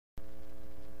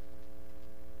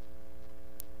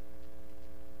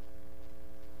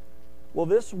Well,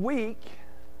 this week,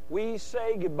 we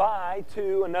say goodbye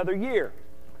to another year.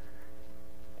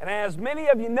 And as many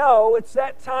of you know, it's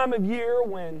that time of year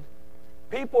when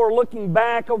people are looking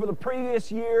back over the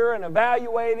previous year and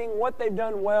evaluating what they've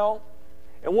done well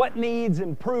and what needs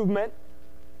improvement.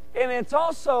 And it's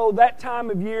also that time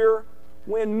of year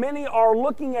when many are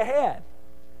looking ahead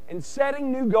and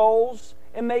setting new goals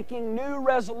and making new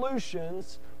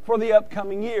resolutions for the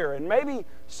upcoming year. And maybe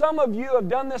some of you have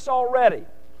done this already.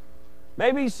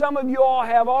 Maybe some of you all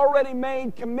have already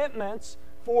made commitments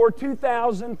for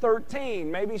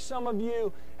 2013. Maybe some of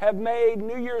you have made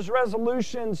New Year's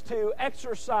resolutions to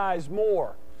exercise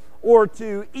more or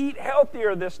to eat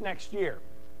healthier this next year.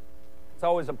 It's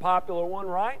always a popular one,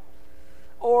 right?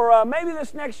 Or maybe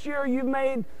this next year you've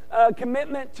made a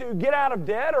commitment to get out of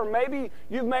debt, or maybe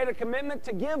you've made a commitment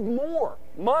to give more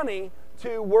money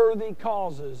to worthy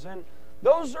causes. And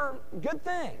those are good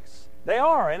things. They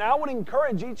are. And I would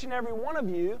encourage each and every one of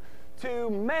you to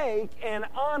make and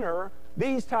honor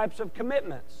these types of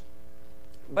commitments.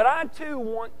 But I too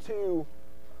want to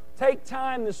take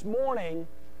time this morning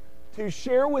to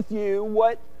share with you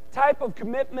what type of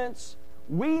commitments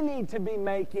we need to be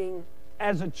making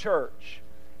as a church.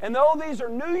 And though these are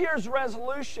New Year's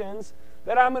resolutions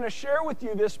that I'm going to share with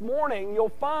you this morning, you'll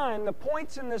find the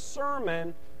points in this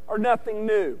sermon are nothing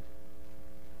new.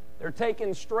 They're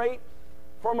taken straight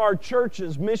from our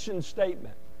church's mission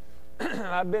statement.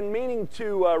 I've been meaning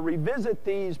to revisit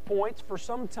these points for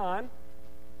some time,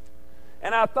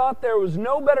 and I thought there was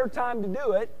no better time to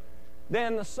do it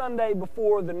than the Sunday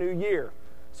before the new year.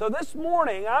 So this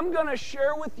morning, I'm going to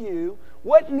share with you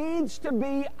what needs to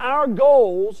be our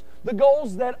goals, the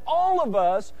goals that all of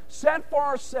us set for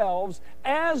ourselves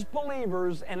as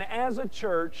believers and as a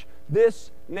church this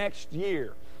next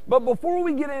year. But before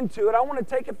we get into it, I want to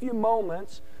take a few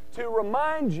moments to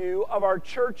remind you of our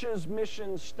church's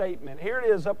mission statement. Here it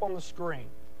is up on the screen.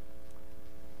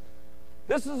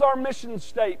 This is our mission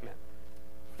statement.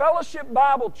 Fellowship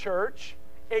Bible Church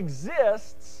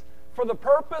exists for the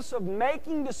purpose of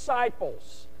making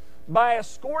disciples by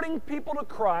escorting people to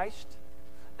Christ,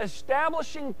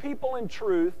 establishing people in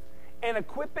truth, and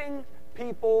equipping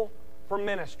people for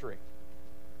ministry.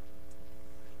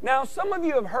 Now, some of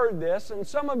you have heard this, and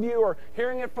some of you are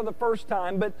hearing it for the first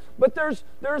time, but there's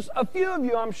a few of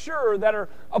you, I'm sure, that are,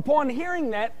 upon hearing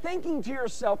that, thinking to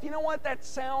yourself, you know what, that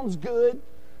sounds good.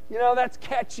 You know, that's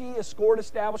catchy, escort,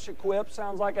 establish, equip.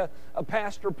 Sounds like a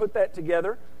pastor put that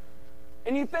together.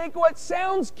 And you think, well, it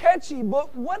sounds catchy,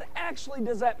 but what actually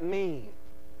does that mean?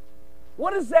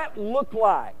 What does that look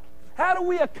like? How do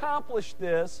we accomplish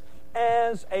this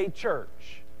as a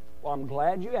church? Well, I'm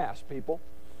glad you asked, people.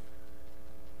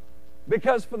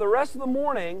 Because for the rest of the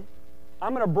morning,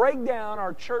 I'm going to break down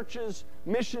our church's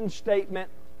mission statement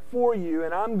for you,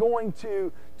 and I'm going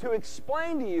to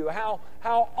explain to you how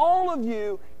all of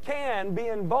you can be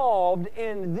involved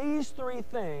in these three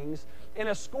things, in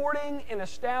escorting, in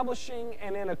establishing,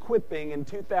 and in equipping in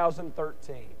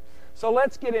 2013. So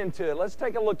let's get into it. Let's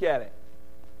take a look at it.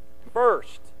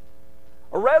 First,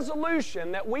 a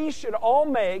resolution that we should all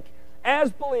make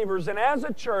as believers and as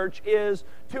a church is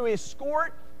to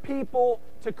escort people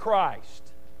to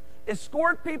Christ.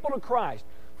 Escort people to Christ.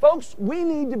 Folks, we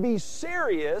need to be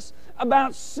serious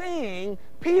about seeing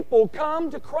people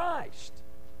come to Christ.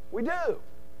 We do.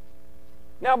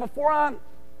 Now, before I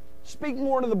speak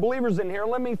more to the believers in here,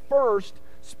 let me first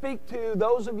speak to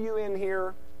those of you in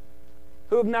here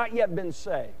who have not yet been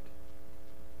saved.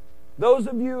 Those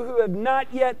of you who have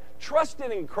not yet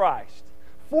trusted in Christ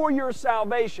for your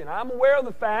salvation. I'm aware of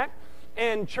the fact,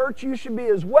 and church, you should be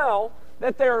as well,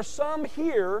 that there are some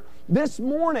here this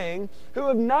morning who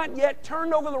have not yet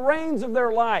turned over the reins of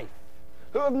their life,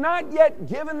 who have not yet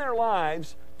given their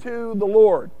lives to the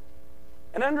Lord.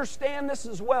 And understand this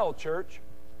as well, church.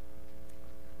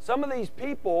 Some of these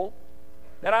people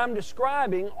that I'm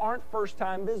describing aren't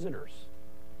first-time visitors.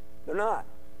 They're not.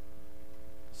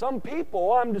 Some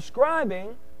people I'm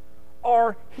describing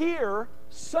are here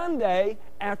Sunday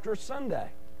after Sunday.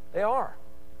 They are.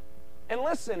 And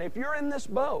listen, if you're in this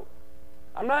boat,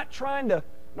 I'm not going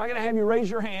to have you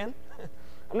raise your hand.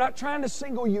 I'm not trying to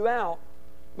single you out.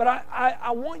 But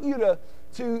I want you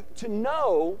to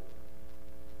know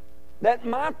that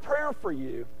my prayer for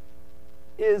you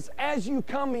is as you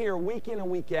come here week in and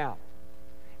week out,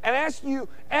 and as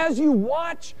you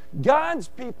watch God's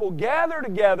people gather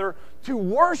together to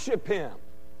worship Him,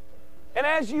 and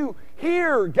as you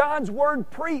hear God's Word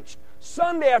preached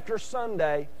Sunday after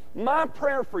Sunday, my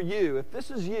prayer for you, if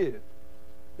this is you,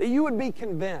 that you would be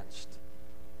convinced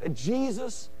that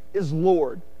Jesus is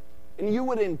Lord, and you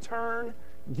would in turn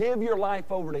give your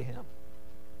life over to Him.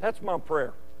 That's my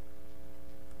prayer.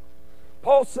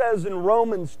 Paul says in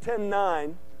Romans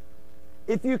 10:9,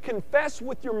 if you confess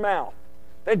with your mouth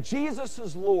that Jesus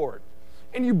is Lord,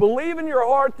 and you believe in your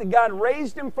heart that God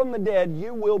raised Him from the dead,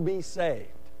 you will be saved.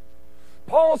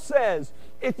 Paul says,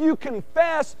 if you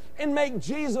confess and make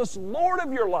Jesus Lord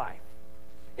of your life,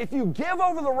 if you give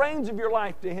over the reins of your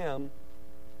life to Him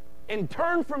and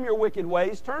turn from your wicked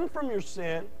ways, turn from your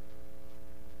sin,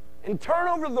 and turn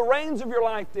over the reins of your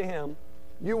life to Him,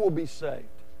 you will be saved.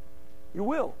 You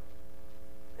will.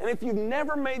 And if you've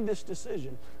never made this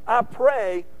decision, I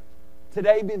pray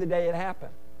today be the day it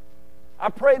happened. I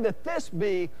pray that this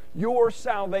be your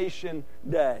salvation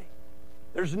day.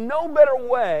 There's no better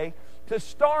way to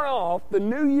start off the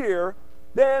new year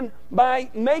than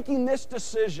by making this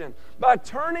decision, by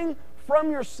turning from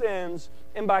your sins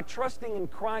and by trusting in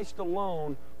Christ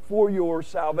alone for your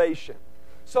salvation.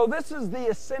 So this is the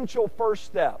essential first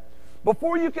step.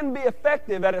 Before you can be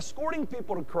effective at escorting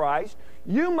people to Christ,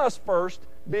 you must first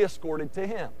be escorted to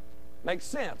Him. Makes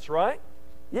sense, right?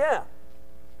 Yeah.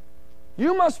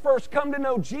 You must first come to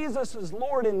know Jesus as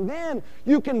Lord, and then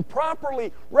you can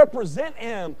properly represent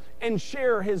Him and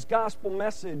share His gospel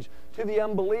message to the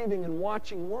unbelieving and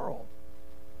watching world.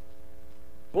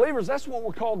 Believers, that's what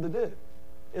we're called to do,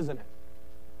 isn't it?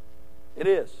 It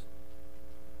is.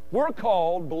 We're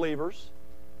called, believers,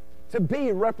 to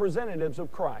be representatives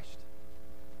of Christ.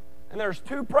 And there's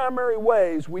two primary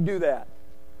ways we do that.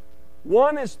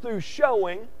 One is through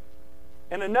showing,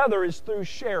 and another is through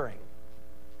sharing.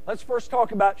 Let's first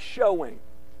talk about showing.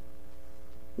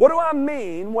 What do I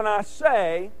mean when I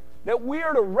say that we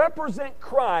are to represent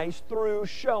Christ through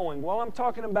showing? Well, I'm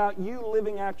talking about you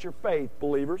living out your faith,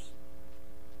 believers.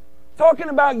 Talking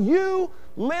about you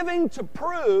living to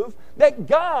prove that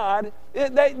God,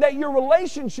 that your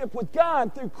relationship with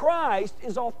God through Christ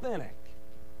is authentic.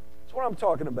 That's what I'm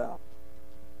talking about.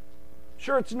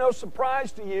 Sure, it's no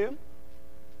surprise to you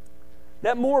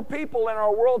that more people in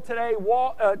our world today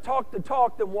talk the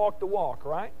talk than walk the walk,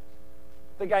 right?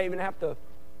 I think I even have to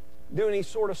do any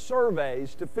sort of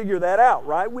surveys to figure that out,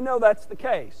 right? We know that's the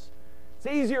case. It's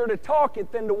easier to talk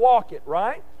it than to walk it,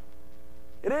 right?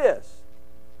 It is.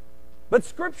 But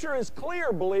Scripture is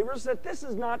clear, believers, that this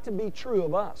is not to be true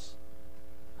of us.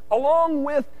 Along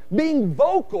with being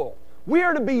vocal, we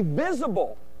are to be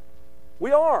visible.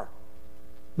 We are.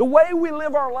 The way we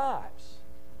live our lives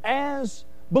as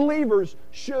believers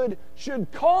should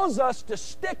cause us to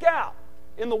stick out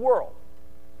in the world.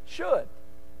 Should.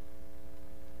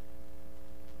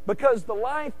 Because the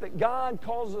life that God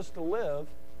calls us to live,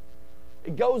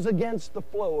 it goes against the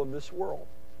flow of this world.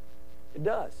 It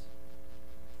does.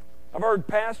 I've heard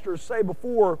pastors say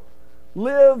before,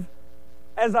 live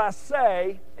as I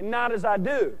say and not as I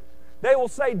do. They will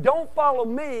say, don't follow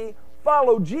me,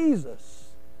 follow Jesus.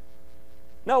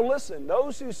 No, listen,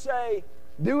 those who say,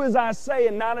 do as I say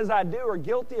and not as I do are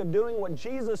guilty of doing what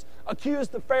Jesus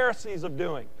accused the Pharisees of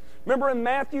doing. Remember in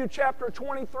Matthew chapter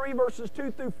 23, verses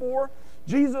 2 through 4,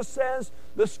 Jesus says,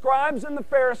 the scribes and the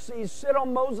Pharisees sit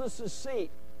on Moses' seat.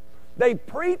 They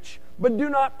preach but do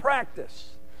not practice.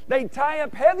 They tie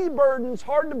up heavy burdens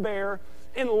hard to bear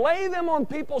and lay them on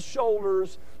people's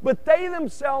shoulders, but they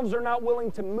themselves are not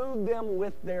willing to move them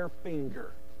with their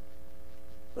finger.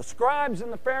 The scribes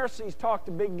and the Pharisees talked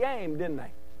a big game, didn't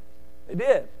they? They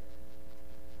did.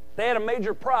 They had a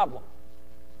major problem.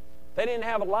 They didn't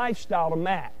have a lifestyle to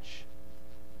match.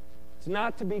 It's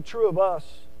not to be true of us.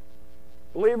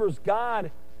 Believers,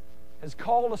 God has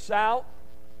called us out,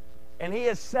 and He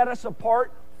has set us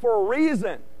apart for a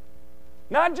reason.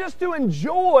 Not just to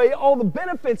enjoy all the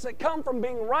benefits that come from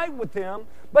being right with Him,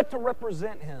 but to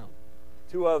represent Him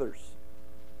to others.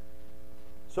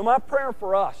 So my prayer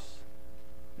for us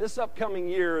this upcoming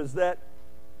year is that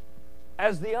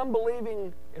as the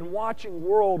unbelieving and watching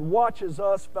world watches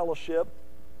us fellowship,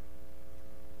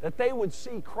 that they would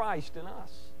see Christ in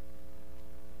us.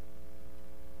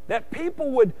 That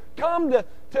people would come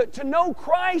to know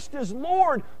Christ as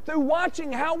Lord through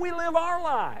watching how we live our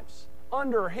lives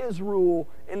under His rule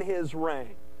and His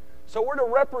reign. So we're to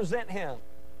represent Him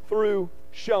through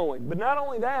showing. But not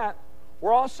only that,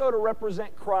 we're also to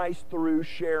represent Christ through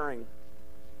sharing.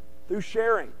 Through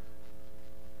sharing.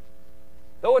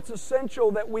 Though it's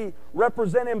essential that we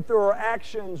represent Him through our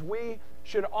actions, we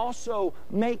should also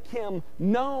make Him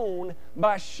known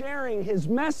by sharing His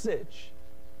message.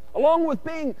 Along with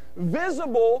being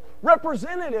visible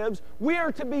representatives, we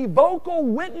are to be vocal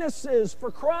witnesses for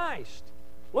Christ.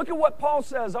 Look at what Paul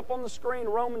says up on the screen,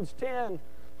 Romans 10,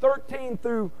 13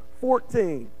 through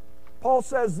 14. Paul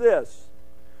says this,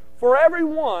 "For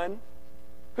everyone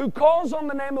who calls on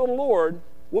the name of the Lord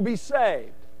will be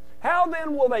saved." How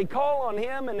then will they call on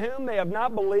him in whom they have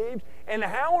not believed? And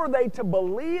how are they to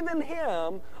believe in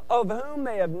him of whom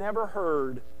they have never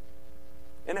heard?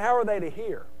 And how are they to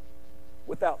hear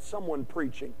without someone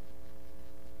preaching?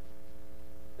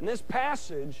 In this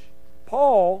passage,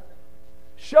 Paul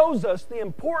shows us the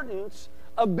importance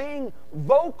of being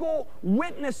vocal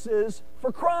witnesses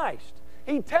for Christ.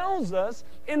 He tells us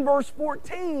in verse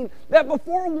 14 that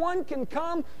before one can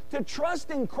come to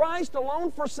trust in Christ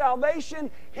alone for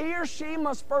salvation, he or she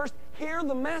must first hear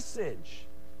the message.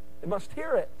 They must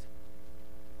hear it.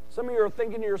 Some of you are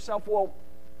thinking to yourself, well,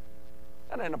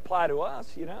 that doesn't apply to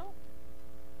us, you know.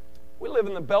 We live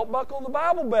in the belt buckle of the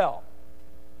Bible Belt.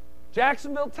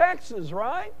 Jacksonville, Texas,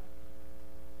 right?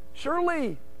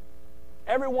 Surely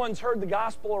everyone's heard the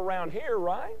gospel around here,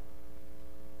 right?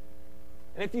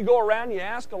 And if you go around and you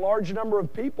ask a large number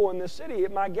of people in this city,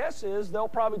 my guess is they'll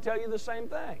probably tell you the same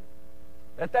thing.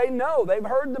 That they know, they've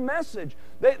heard the message.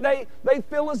 They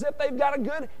feel as if they've got a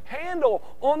good handle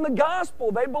on the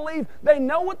gospel. They believe, they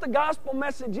know what the gospel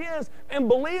message is and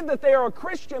believe that they are a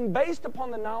Christian based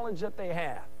upon the knowledge that they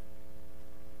have.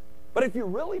 But if you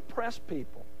really press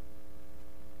people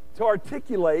to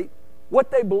articulate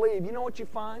what they believe, you know what you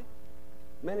find?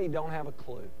 Many don't have a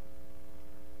clue.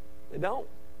 They don't.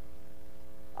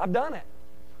 I've done it.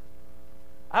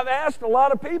 I've asked a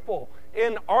lot of people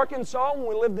in Arkansas, when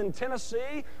we lived in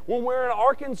Tennessee, when we were in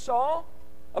Arkansas,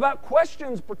 about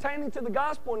questions pertaining to the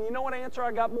gospel. And you know what answer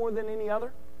I got more than any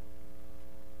other?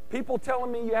 People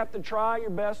telling me you have to try your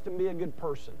best and be a good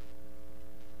person.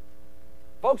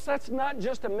 Folks, that's not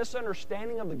just a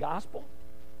misunderstanding of the gospel.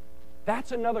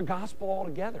 That's another gospel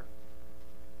altogether.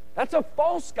 That's a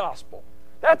false gospel.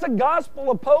 That's a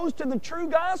gospel opposed to the true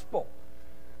gospel.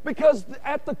 Because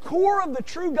at the core of the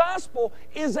true gospel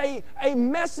is a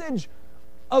message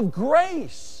of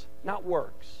grace, not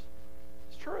works.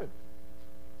 It's true.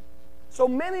 So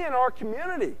many in our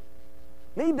community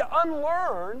need to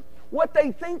unlearn what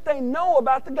they think they know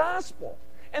about the gospel.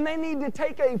 And they need to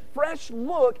take a fresh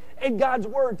look at God's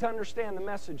Word to understand the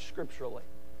message scripturally.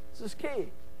 This is key.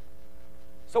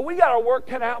 So we got our work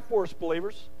cut out for us,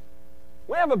 believers.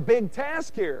 We have a big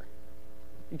task here.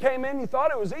 You came in, you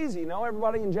thought it was easy. No,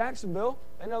 everybody in Jacksonville,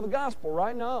 they know the gospel,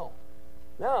 right? No.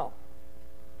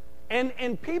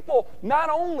 And people not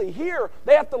only here,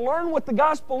 they have to learn what the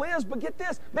gospel is, but get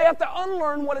this, they have to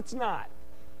unlearn what it's not.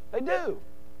 They do.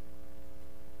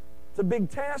 It's a big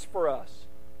task for us.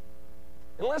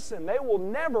 And listen, they will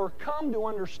never come to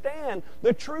understand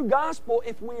the true gospel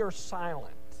if we are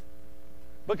silent.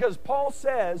 Because Paul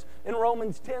says in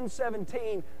Romans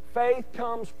 10:17, faith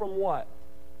comes from what?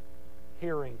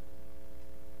 Hearing.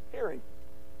 Hearing.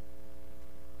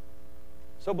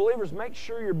 So believers, make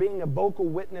sure you're being a vocal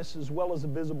witness as well as a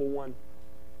visible one.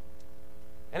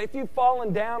 And if you've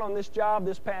fallen down on this job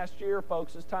this past year,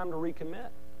 folks, it's time to recommit.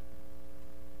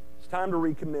 It's time to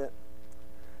recommit.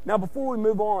 Now, before we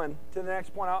move on to the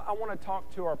next point, I want to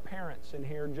talk to our parents in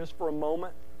here just for a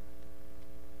moment.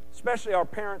 Especially our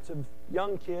parents of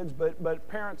young kids, but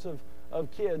parents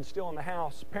of kids still in the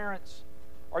house. Parents,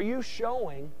 are you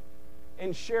showing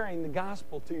and sharing the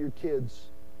gospel to your kids?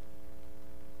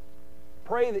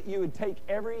 Pray that you would take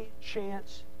every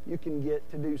chance you can get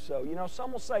to do so. You know,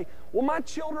 some will say, well, my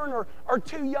children are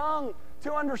too young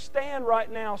to understand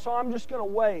right now, so I'm just going to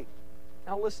wait.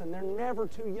 Now listen, they're never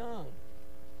too young.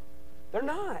 They're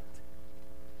not.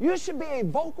 You should be a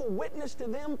vocal witness to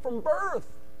them from birth.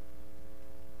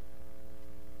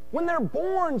 When they're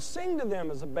born, sing to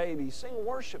them as a baby. Sing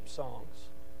worship songs,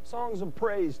 songs of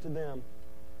praise to them.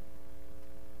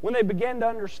 When they begin to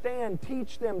understand,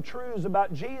 teach them truths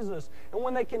about Jesus. And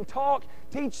when they can talk,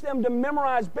 teach them to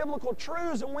memorize biblical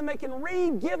truths. And when they can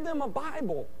read, give them a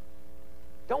Bible.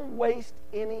 Don't waste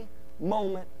any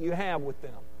moment you have with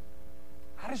them.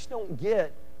 I just don't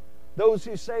get those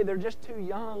who say they're just too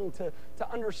young to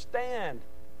understand.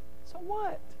 So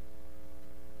what?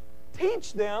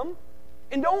 Teach them,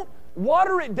 and don't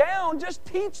water it down. Just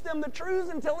teach them the truths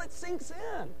until it sinks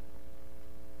in.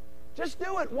 Just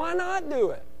do it. Why not do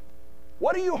it?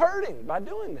 What are you hurting by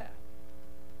doing that?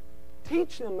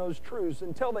 Teach them those truths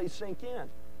until they sink in.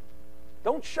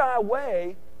 Don't shy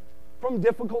away from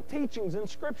difficult teachings in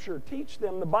Scripture. Teach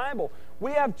them the Bible.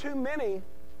 We have too many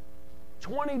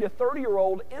 20 to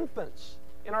 30-year-old infants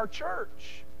in our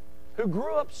church who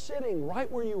grew up sitting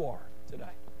right where you are today.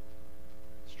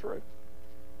 It's true.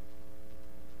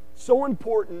 So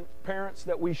important, parents,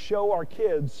 that we show our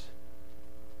kids,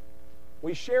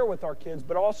 we share with our kids,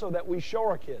 but also that we show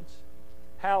our kids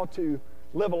how to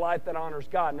live a life that honors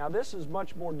God. Now, this is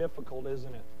much more difficult,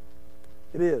 isn't it?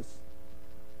 It is.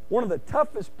 One of the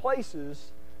toughest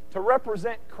places to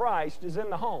represent Christ is in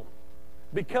the home,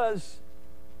 because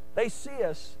they see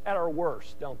us at our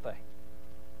worst, don't they?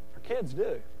 Our kids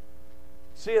do.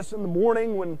 See us in the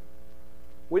morning when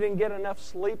we didn't get enough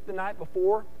sleep the night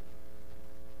before.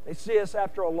 They see us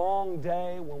after a long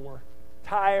day when we're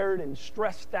tired and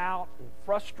stressed out and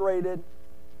frustrated.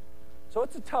 So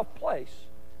it's a tough place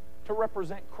to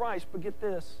represent Christ, but get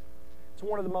this, it's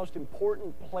one of the most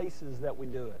important places that we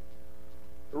do it.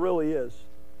 It really is.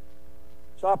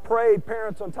 So I pray,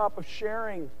 parents, on top of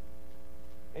sharing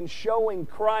and showing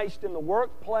Christ in the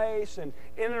workplace and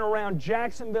in and around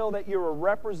Jacksonville, that you are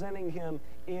representing Him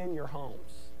in your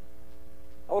homes.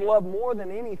 I would love more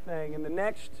than anything in the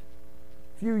next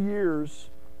few years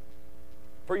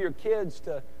for your kids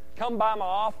to come by my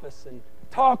office and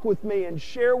talk with me and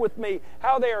share with me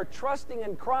how they are trusting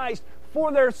in Christ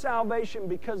for their salvation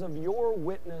because of your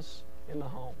witness in the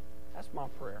home. That's my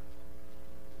prayer.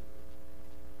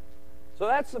 So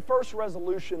that's the first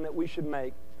resolution that we should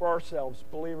make for ourselves,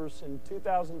 believers. In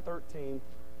 2013,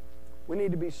 we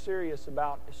need to be serious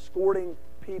about escorting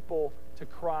people to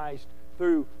Christ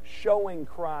through showing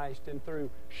Christ and through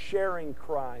sharing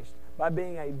Christ, by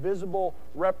being a visible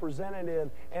representative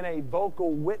and a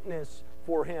vocal witness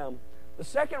for Him. The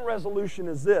second resolution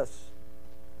is this.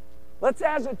 Let's,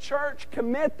 as a church,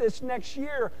 commit this next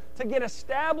year to get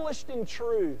established in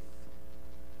truth.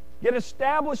 Get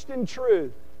established in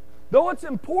truth. Though it's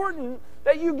important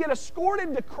that you get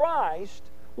escorted to Christ,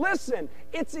 listen,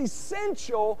 it's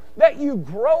essential that you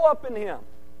grow up in Him.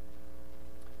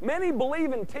 Many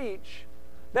believe and teach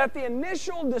that the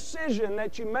initial decision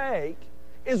that you make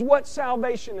is what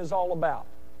salvation is all about.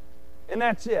 And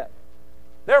that's it.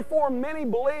 Therefore, many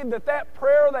believe that that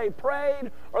prayer they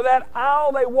prayed, or that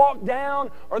aisle they walked down,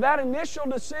 or that initial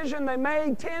decision they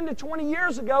made 10 to 20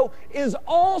 years ago is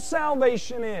all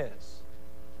salvation is.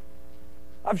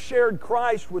 I've shared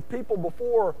Christ with people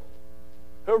before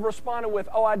who have responded with,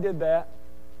 "Oh, I did that."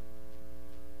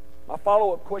 My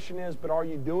follow-up question is, but are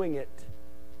you doing it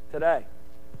today?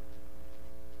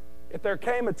 If there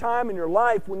came a time in your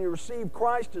life when you received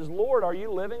Christ as Lord, are you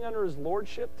living under His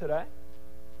Lordship today?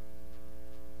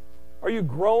 Are you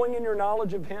growing in your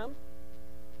knowledge of Him?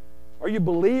 Are you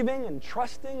believing and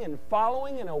trusting and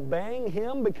following and obeying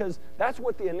Him? Because that's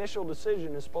what the initial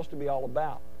decision is supposed to be all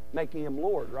about. Making Him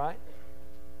Lord, right?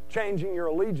 Changing your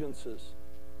allegiances.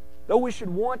 Though we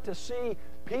should want to see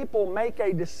people make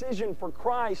a decision for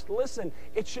Christ, listen,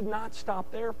 it should not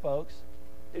stop there, folks.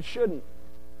 It shouldn't.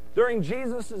 During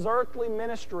Jesus' earthly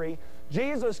ministry,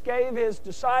 Jesus gave His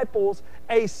disciples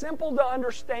a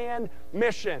simple-to-understand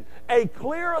mission, a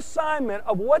clear assignment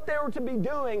of what they were to be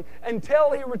doing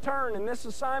until He returned. And this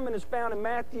assignment is found in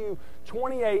Matthew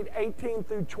 28, 18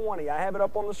 through 20. I have it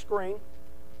up on the screen.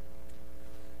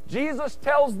 Jesus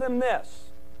tells them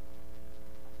this: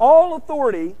 "All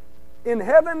authority in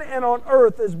heaven and on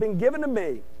earth has been given to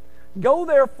me. Go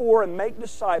therefore and make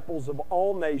disciples of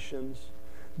all nations,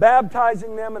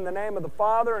 baptizing them in the name of the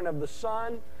Father and of the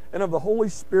Son and of the Holy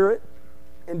Spirit,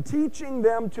 and teaching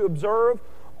them to observe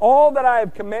all that I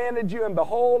have commanded you, and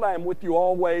behold, I am with you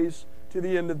always to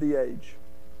the end of the age."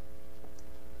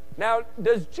 Now,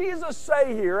 does Jesus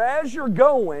say here, as you're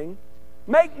going,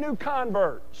 make new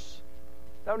converts?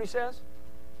 Is that what He says?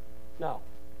 No.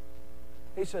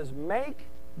 He says, make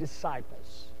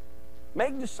disciples.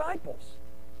 Make disciples.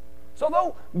 So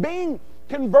though being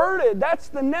converted, that's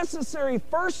the necessary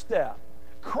first step,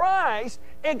 Christ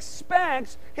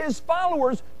expects His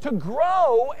followers to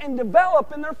grow and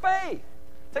develop in their faith,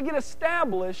 to get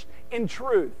established in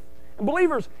truth. And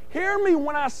believers, hear me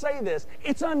when I say this.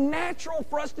 It's unnatural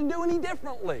for us to do any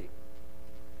differently.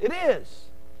 It is.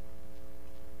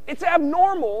 It's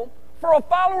abnormal for a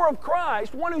follower of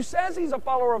Christ, one who says he's a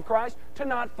follower of Christ, to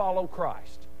not follow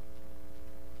Christ.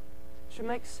 It should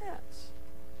make sense.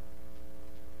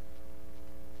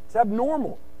 It's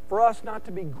abnormal for us not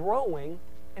to be growing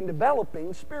and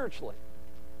developing spiritually.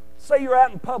 Say you're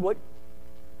out in public,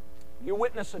 you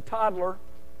witness a toddler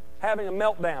having a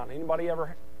meltdown. Anybody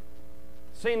ever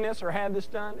seen this or had this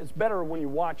done? It's better when you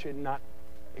watch it and not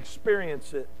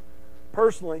experience it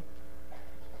personally.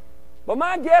 But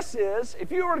my guess is,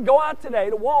 if you were to go out today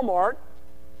to Walmart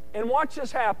and watch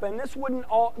this happen, this wouldn't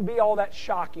be all that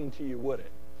shocking to you, would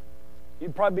it?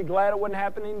 You'd probably be glad it wasn't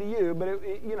happening to you, but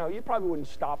you probably wouldn't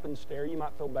stop and stare. You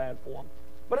might feel bad for them.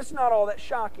 But it's not all that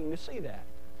shocking to see that.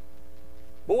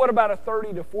 But what about a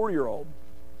 30 to 40-year-old?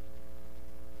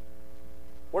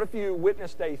 What if you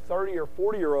witnessed a 30 or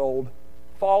 40-year-old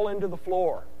fall into the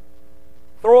floor,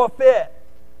 throw a fit,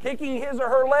 kicking his or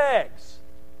her legs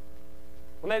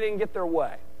when they didn't get their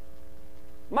way?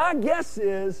 My guess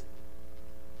is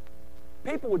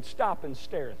people would stop and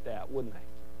stare at that, wouldn't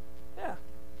they? Yeah.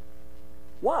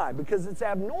 Why? Because it's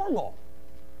abnormal.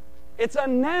 It's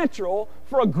unnatural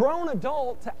for a grown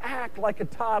adult to act like a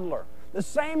toddler. The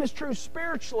same is true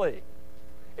spiritually.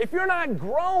 If you're not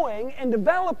growing and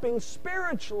developing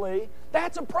spiritually,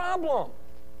 that's a problem.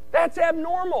 That's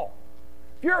abnormal.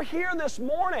 If you're here this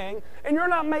morning and you're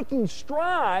not making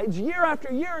strides year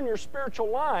after year in your spiritual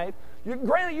life,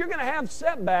 granted, you're going to have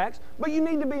setbacks, but you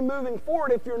need to be moving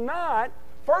forward. If you're not,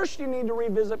 first you need to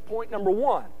revisit point number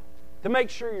 1 to make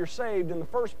sure you're saved in the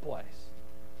first place.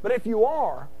 But if you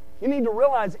are, you need to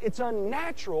realize it's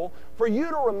unnatural for you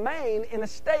to remain in a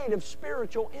state of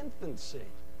spiritual infancy.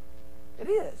 It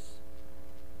is.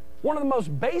 One of the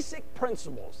most basic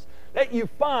principles that you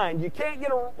find you can't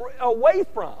get away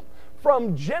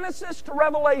from Genesis to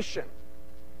Revelation,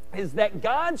 is that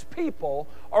God's people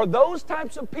are those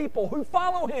types of people who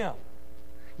follow Him.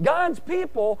 God's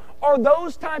people are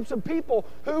those types of people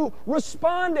who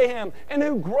respond to Him and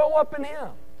who grow up in Him.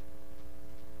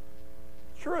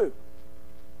 True.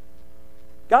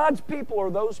 God's people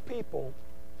are those people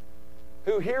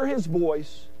who hear His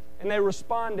voice and they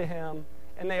respond to Him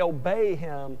and they obey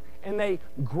Him and they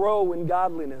grow in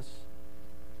godliness.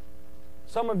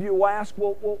 Some of you will ask,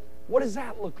 well, what does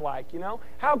that look like? You know,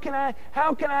 how can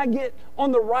I get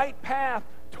on the right path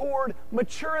toward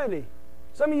maturity?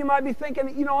 Some of you might be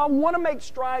thinking, you know, I want to make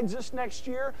strides this next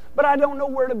year, but I don't know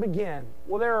where to begin.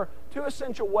 Well, there are 2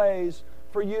 essential ways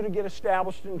for you to get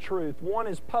established in truth. One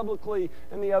is publicly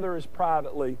and the other is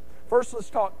privately. First, let's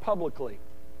talk publicly.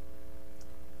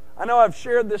 I know I've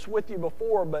shared this with you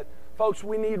before, but folks,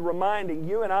 we need reminding.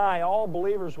 You and I, all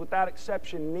believers without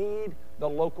exception, need the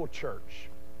local church.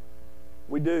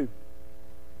 We do.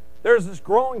 There's this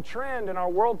growing trend in our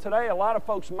world today, a lot of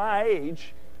folks my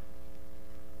age,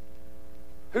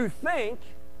 who think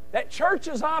that church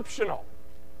is optional.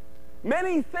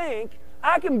 Many think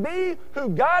I can be who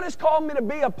God has called me to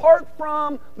be apart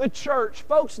from the church.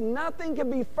 Folks, nothing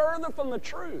can be further from the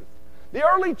truth. The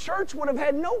early church would have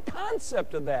had no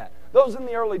concept of that, those in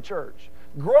the early church,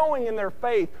 growing in their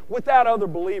faith without other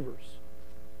believers.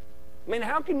 I mean,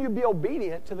 how can you be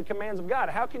obedient to the commands of God?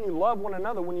 How can you love one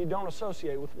another when you don't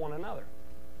associate with one another?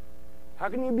 How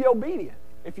can you be obedient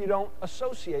if you don't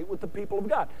associate with the people of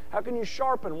God? How can you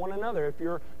sharpen one another if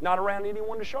you're not around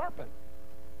anyone to sharpen?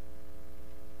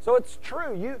 So it's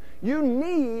true. You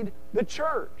need the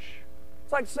church.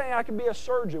 It's like saying I could be a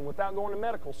surgeon without going to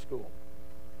medical school.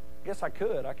 I guess I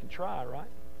could. I could try, right?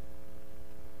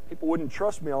 People wouldn't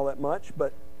trust me all that much,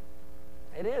 but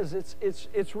it is.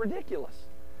 It's ridiculous.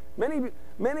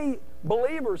 Many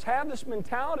believers have this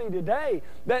mentality today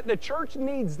that the church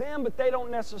needs them, but they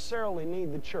don't necessarily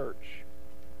need the church.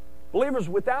 Believers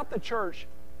without the church,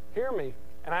 hear me,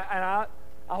 and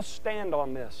I'll stand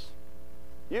on this.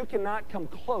 You cannot come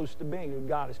close to being who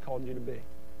God has called you to be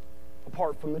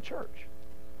apart from the church.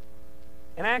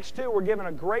 In Acts 2, we're given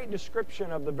a great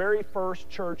description of the very first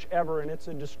church ever, and it's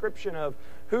a description of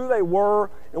who they were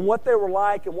and what they were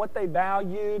like and what they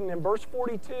valued. And in verse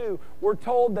 42, we're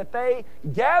told that they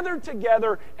gathered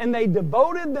together and they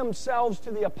devoted themselves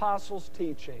to the apostles'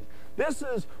 teaching. This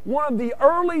is one of the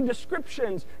early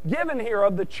descriptions given here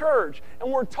of the church.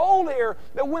 And we're told here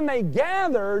that when they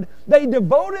gathered, they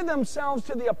devoted themselves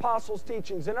to the apostles'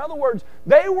 teachings. In other words,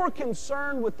 they were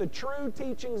concerned with the true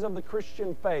teachings of the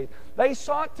Christian faith. They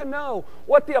sought to know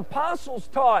what the apostles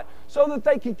taught so that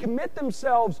they could commit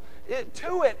themselves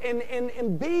to it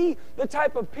and be the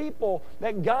type of people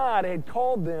that God had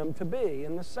called them to be.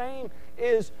 And the same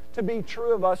is to be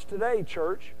true of us today,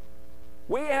 church.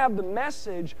 We have the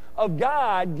message of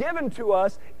God given to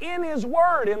us in His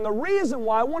Word. And the reason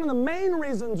why, one of the main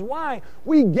reasons why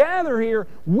we gather here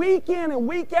week in and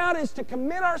week out is to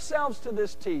commit ourselves to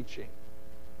this teaching.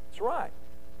 That's right.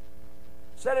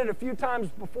 I've said it a few times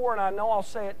before, and I know I'll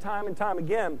say it time and time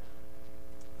again.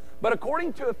 But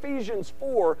according to Ephesians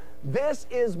 4, this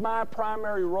is my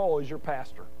primary role as your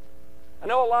pastor. I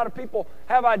know a lot of people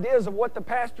have ideas of what the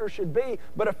pastor should be,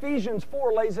 but Ephesians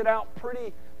 4 lays it out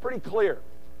pretty clear.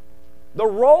 The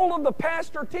role of the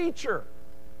pastor-teacher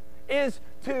is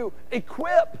to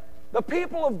equip the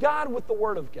people of God with the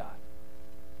Word of God.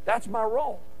 That's my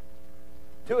role.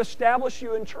 To establish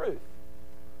you in truth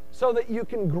so that you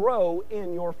can grow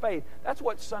in your faith. That's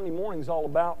what Sunday morning is all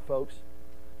about, folks.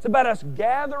 It's about us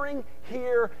gathering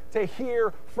here to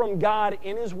hear from God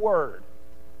in His Word.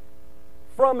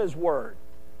 From His Word,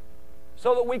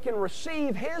 so that we can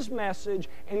receive His message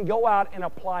and go out and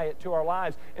apply it to our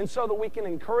lives, and so that we can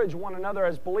encourage one another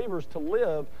as believers to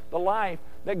live the life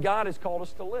that God has called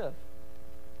us to live.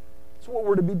 That's what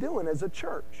we're to be doing as a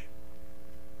church.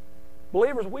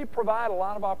 Believers, we provide a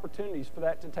lot of opportunities for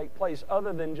that to take place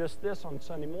other than just this on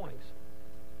Sunday mornings.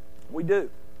 We do.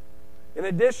 In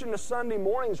addition to Sunday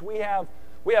mornings, we have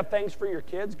things for your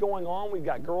kids going on. We've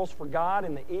got Girls for God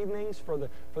in the evenings for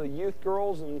the youth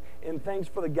girls and things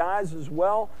for the guys as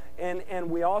well. And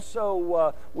we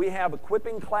also we have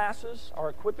equipping classes. Our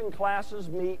equipping classes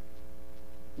meet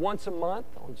once a month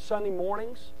on Sunday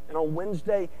mornings and on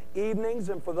Wednesday evenings.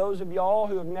 And for those of y'all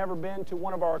who have never been to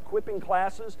one of our equipping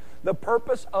classes, the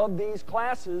purpose of these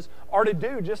classes are to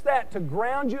do just that, to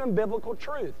ground you in biblical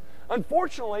truth.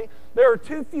 Unfortunately, there are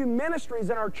too few ministries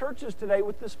in our churches today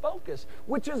with this focus,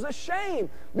 which is a shame,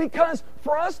 because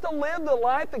for us to live the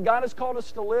life that God has called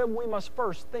us to live, we must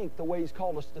first think the way He's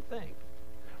called us to think.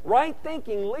 Right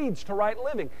thinking leads to right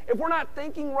living. If we're not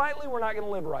thinking rightly, we're not going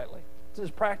to live rightly. It's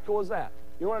as practical as that.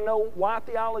 You want to know why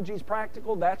theology is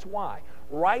practical? That's why.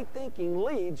 Right thinking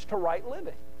leads to right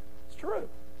living. It's true.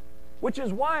 Which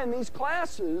is why in these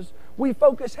classes, we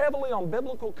focus heavily on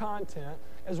biblical content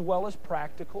as well as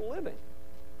practical living.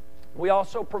 We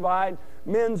also provide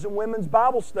men's and women's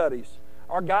Bible studies.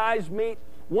 Our guys meet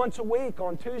once a week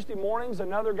on Tuesday mornings.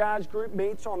 Another guys group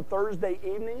meets on Thursday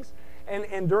evenings.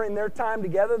 And during their time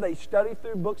together, they study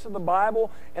through books of the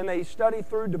Bible, and they study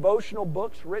through devotional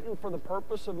books written for the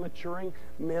purpose of maturing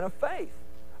men of faith.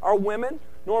 Our women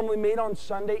normally meet on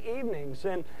Sunday evenings,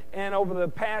 and over the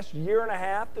past year and a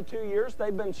half to 2 years,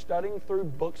 they've been studying through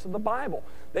books of the Bible.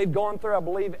 They've gone through, I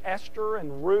believe, Esther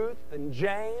and Ruth and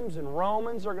James and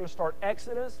Romans. They're going to start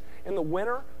Exodus in the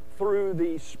winter through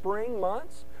the spring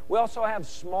months. We also have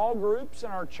small groups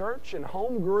in our church and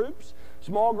home groups.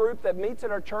 Small group that meets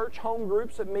at our church, home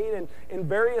groups that meet in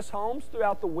various homes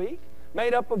throughout the week,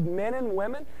 made up of men and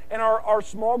women. And our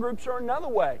small groups are another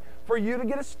way for you to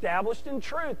get established in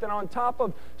truth. And on top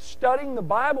of studying the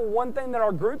Bible, one thing that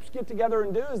our groups get together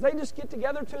and do is they just get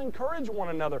together to encourage one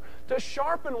another, to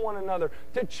sharpen one another,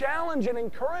 to challenge and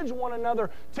encourage one another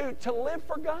to live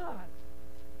for God.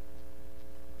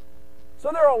 So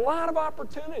there are a lot of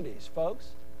opportunities, folks,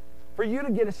 for you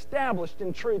to get established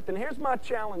in truth. And here's my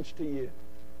challenge to you.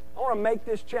 I want to make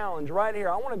this challenge right here.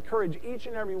 I want to encourage each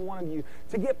and every one of you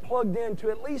to get plugged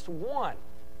into at least one,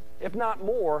 if not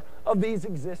more, of these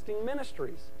existing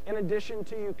ministries, in addition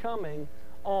to you coming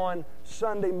on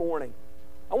Sunday morning.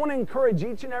 I want to encourage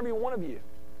each and every one of you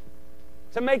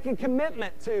to make a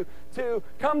commitment to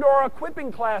come to our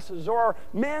equipping classes or our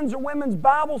men's or women's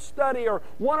Bible study or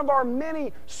one of our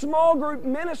many small group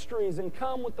ministries and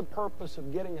come with the purpose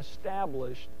of getting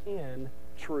established in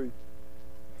truth.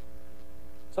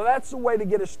 So that's the way to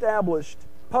get established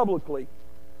publicly.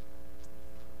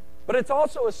 But it's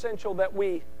also essential that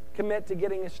we commit to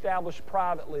getting established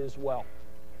privately as well.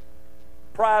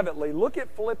 Privately. Look at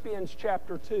Philippians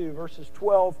chapter 2, verses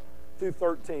 12 through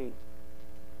 13.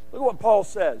 Look at what Paul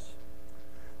says.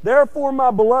 Therefore, my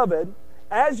beloved,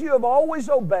 as you have always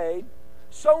obeyed,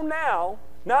 so now,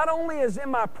 not only as in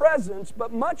my presence,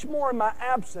 but much more in my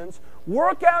absence,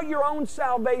 work out your own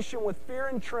salvation with fear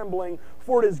and trembling,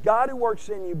 for it is God who works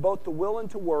in you both to will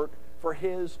and to work for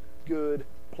His good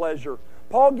pleasure.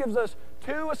 Paul gives us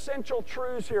two essential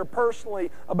truths here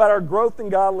personally about our growth in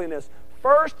godliness.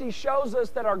 First, he shows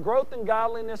us that our growth in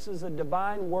godliness is a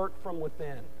divine work from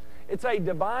within. It's a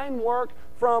divine work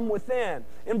from within.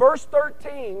 In verse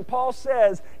 13, Paul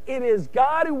says, it is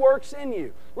God who works in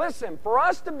you. Listen, for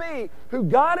us to be who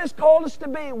God has called us to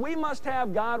be, we must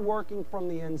have God working from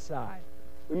the inside.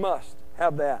 We must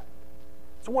have that.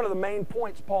 It's one of the main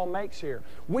points Paul makes here.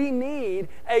 We need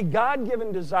a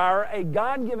God-given desire, a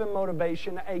God-given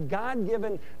motivation, a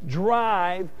God-given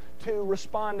drive to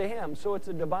respond to Him. So it's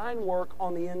a divine work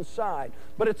on the inside,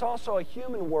 but it's also a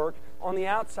human work on the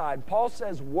outside. Paul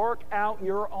says, work out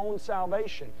your own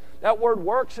salvation. That word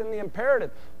works in the imperative.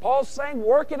 Paul's saying,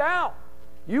 work it out.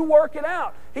 You work it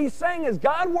out. He's saying as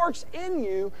God works in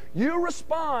you, you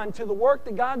respond to the work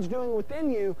that God's doing within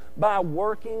you by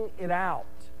working it out.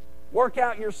 Work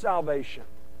out your salvation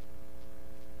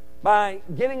by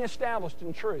getting established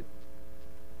in truth,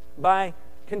 by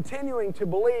continuing to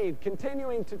believe,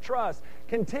 continuing to trust,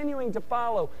 continuing to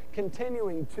follow,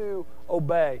 continuing to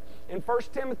obey. In 1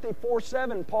 Timothy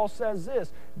 4:7, Paul says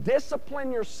this,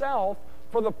 discipline yourself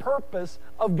for the purpose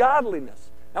of godliness.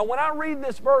 Now, when I read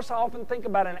this verse, I often think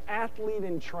about an athlete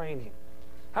in training.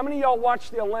 How many of y'all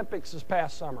watched the Olympics this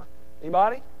past summer?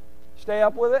 Anybody? Stay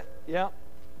up with it? Yeah.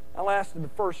 I lasted the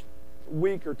first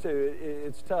week or two.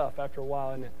 It's tough after a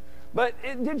while, isn't it? But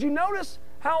did you notice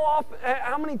how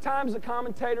many times the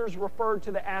commentators referred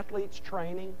to the athlete's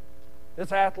training?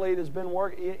 This athlete has been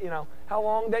working, how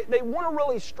long? They want to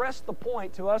really stress the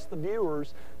point to us, the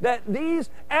viewers, that these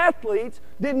athletes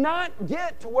did not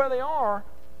get to where they are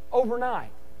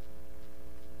overnight.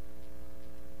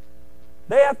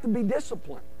 They have to be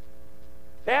disciplined.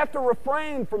 They have to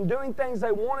refrain from doing things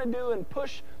they want to do and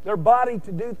push their body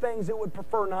to do things it would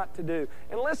prefer not to do.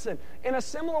 And listen, in a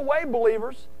similar way,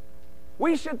 believers,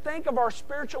 we should think of our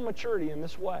spiritual maturity in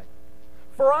this way.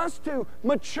 For us to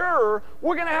mature,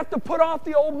 we're going to have to put off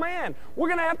the old man. We're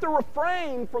going to have to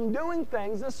refrain from doing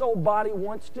things this old body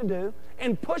wants to do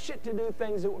and push it to do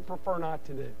things it would prefer not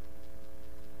to do.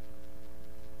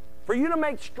 For you to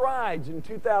make strides in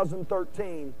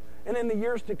 2013 and in the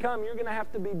years to come, you're going to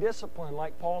have to be disciplined,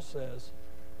 like Paul says,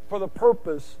 for the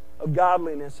purpose of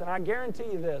godliness. And I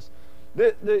guarantee you this,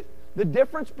 the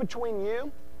difference between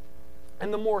you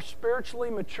and the more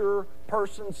spiritually mature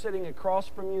person sitting across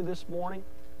from you this morning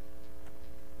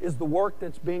is the work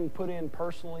that's being put in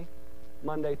personally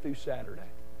Monday through Saturday.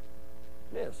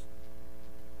 It is.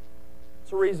 It's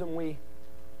the reason we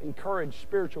encourage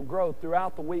spiritual growth.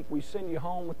 Throughout the week, we send you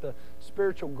home with the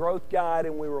spiritual growth guide,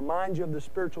 and we remind you of the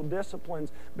spiritual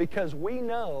disciplines, because we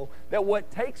know that what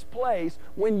takes place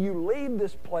when you leave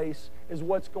this place is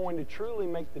what's going to truly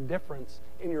make the difference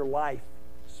in your life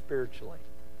spiritually.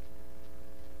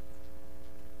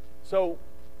 So,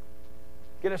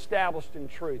 get established in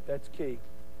truth. That's key.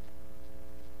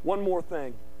 One more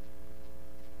thing.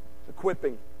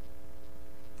 Equipping.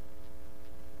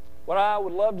 What I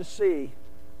would love to see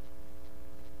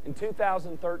in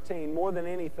 2013, more than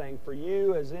anything, for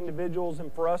you as individuals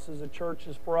and for us as a church,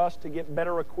 is for us to get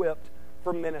better equipped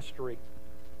for ministry.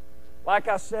 Like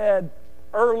I said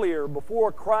earlier,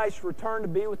 before Christ returned to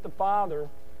be with the Father,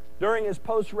 during His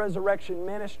post-resurrection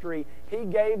ministry, He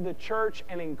gave the church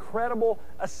an incredible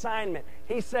assignment.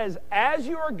 He says, as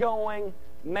you are going,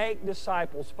 make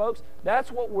disciples. Folks,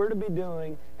 that's what we're to be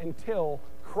doing until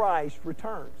Christ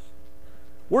returns.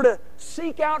 We're to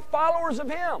seek out followers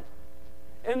of Him,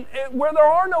 and where there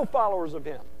are no followers of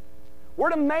Him.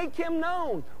 We're to make Him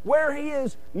known where He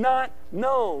is not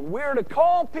known. We're to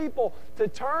call people to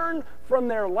turn from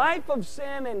their life of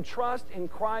sin and trust in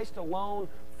Christ alone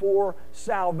for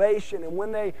salvation. And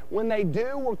when they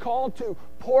do, we're called to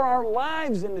pour our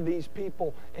lives into these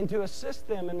people and to assist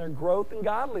them in their growth and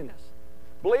godliness.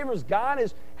 Believers, God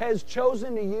has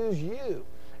chosen to use you,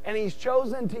 and He's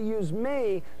chosen to use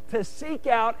me to seek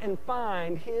out and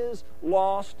find His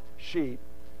lost sheep.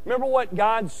 Remember what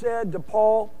God said to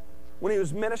Paul when he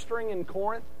was ministering in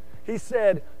Corinth? He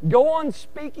said, "Go on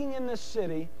speaking in this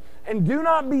city, and do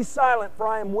not be silent, for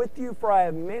I am with you, for I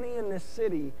have many in this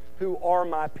city who are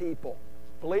my people."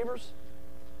 Believers,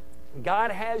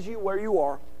 God has you where you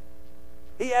are.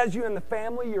 He has you in the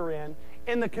family you're in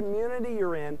the community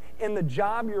you're in the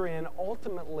job you're in,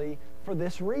 ultimately for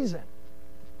this reason.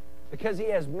 Because He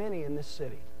has many in this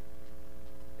city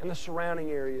and the surrounding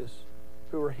areas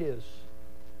who are His.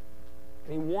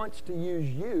 And He wants to use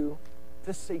you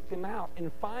to seek them out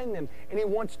and find them. And He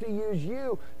wants to use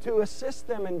you to assist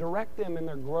them and direct them in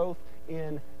their growth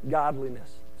in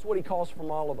godliness. That's what He calls from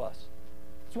all of us.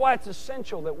 That's why it's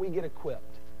essential that we get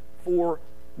equipped for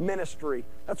ministry.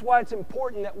 That's why it's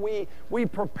important that we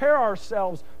prepare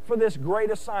ourselves for this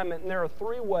great assignment. And there are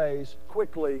 3 ways,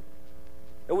 quickly,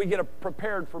 that we get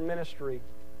prepared for ministry.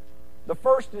 The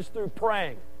first is through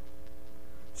praying.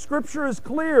 Scripture is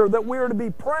clear that we are to be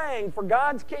praying for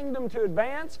God's kingdom to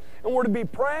advance, and we're to be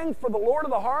praying for the Lord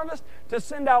of the harvest to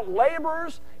send out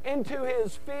laborers into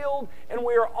His field, and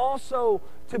we are also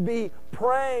to be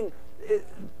praying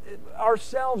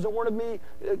ourselves, and we're to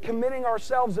be committing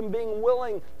ourselves and being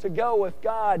willing to go if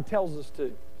God tells us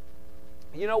to.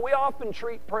 You know, we often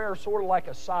treat prayer sort of like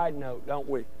a side note, don't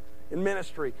we, in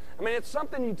ministry? I mean, it's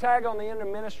something you tag on the end of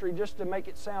ministry just to make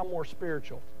it sound more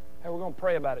spiritual. Hey, we're going to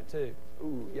pray about it too.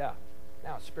 Ooh, yeah.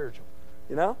 Now it's spiritual.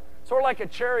 You know? Sort of like a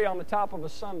cherry on the top of a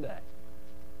sundae.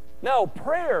 No,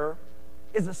 prayer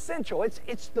is essential.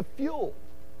 It's the fuel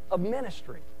of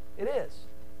ministry. It is.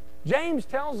 James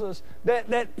tells us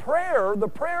that prayer, the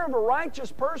prayer of a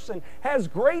righteous person, has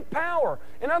great power.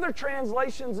 In other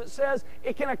translations, it says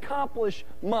it can accomplish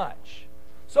much.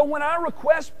 So when I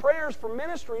request prayers for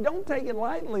ministry, don't take it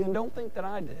lightly and don't think that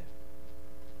I do.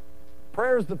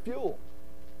 Prayer is the fuel.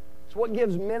 It's what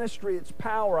gives ministry its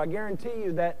power. I guarantee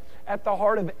you that at the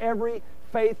heart of every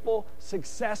faithful,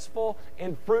 successful,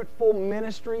 and fruitful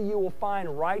ministry, you will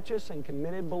find righteous and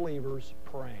committed believers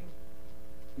praying.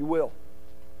 You will.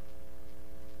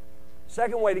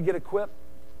 Second way to get equipped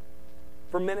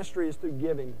for ministry is through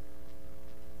giving.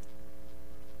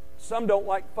 Some don't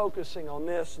like focusing on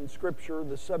this in Scripture,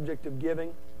 the subject of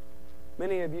giving.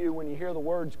 Many of you, when you hear the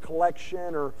words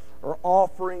collection or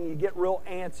offering, you get real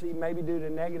antsy, maybe due to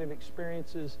negative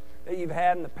experiences that you've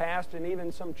had in the past, and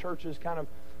even some churches kind of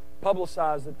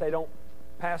publicize that they don't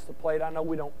pass the plate. I know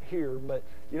we don't hear, but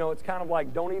it's kind of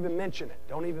like, don't even mention it.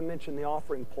 Don't even mention the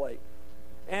offering plate.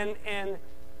 And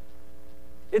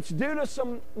it's due to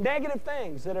some negative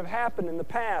things that have happened in the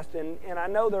past. And I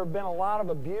know there have been a lot of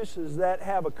abuses that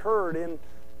have occurred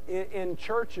in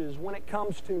churches when it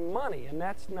comes to money, and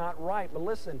that's not right. But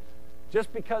listen,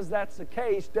 just because that's the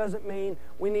case doesn't mean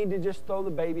we need to just throw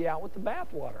the baby out with the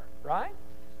bathwater, right?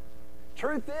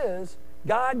 Truth is,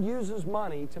 God uses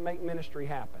money to make ministry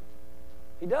happen.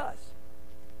 He does.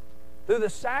 Through the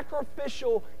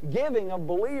sacrificial giving of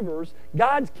believers,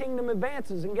 God's kingdom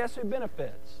advances, and guess who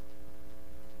benefits?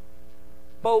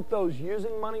 Both those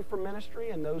using money for ministry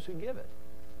and those who give it.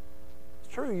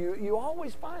 It's true. You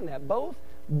always find that. Both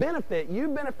benefit. You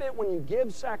benefit when you give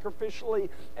sacrificially,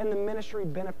 and the ministry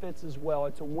benefits as well.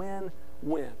 It's a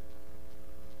win-win.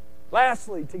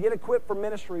 Lastly, to get equipped for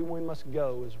ministry, we must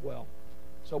go as well.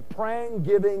 So praying,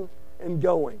 giving, and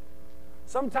going.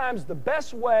 Sometimes the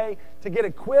best way to get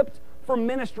equipped for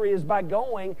ministry is by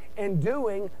going and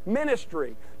doing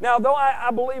ministry. Now, though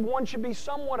I believe one should be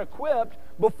somewhat equipped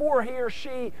before he or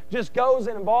she just goes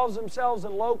and involves themselves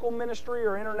in local ministry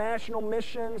or international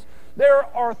missions, there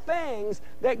are things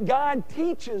that God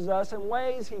teaches us and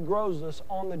ways He grows us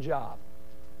on the job.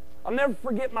 I'll never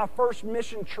forget my first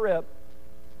mission trip.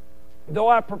 Though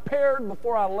I prepared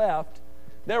before I left,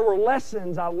 there were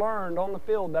lessons I learned on the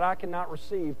field that I could not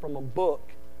receive from a book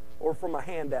or from a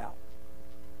handout.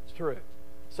 It's true.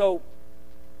 So,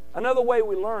 another way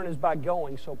we learn is by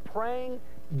going. So, praying,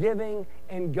 giving,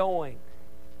 and going.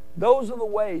 Those are the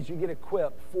ways you get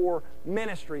equipped for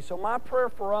ministry. So my prayer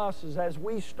for us is as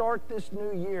we start this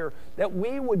new year that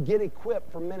we would get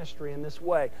equipped for ministry in this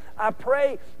way. I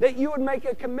pray that you would make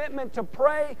a commitment to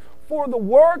pray for the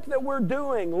work that we're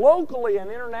doing locally and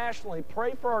internationally.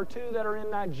 Pray for our two that are in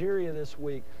Nigeria this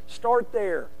week. Start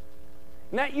there.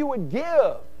 And that you would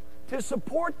give to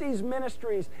support these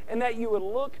ministries, and that you would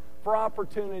look for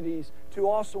opportunities to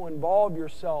also involve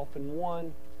yourself in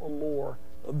one or more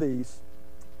of these.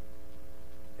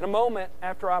 In a moment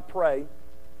after I pray,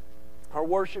 our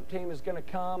worship team is going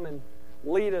to come and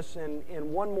lead us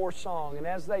in one more song. And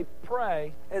as they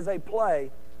play,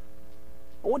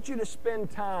 I want you to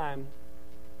spend time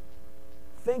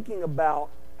thinking about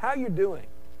how you're doing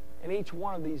in each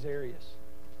one of these areas.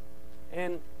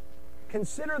 And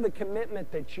consider the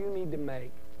commitment that you need to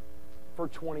make for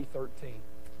 2013.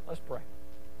 Let's pray.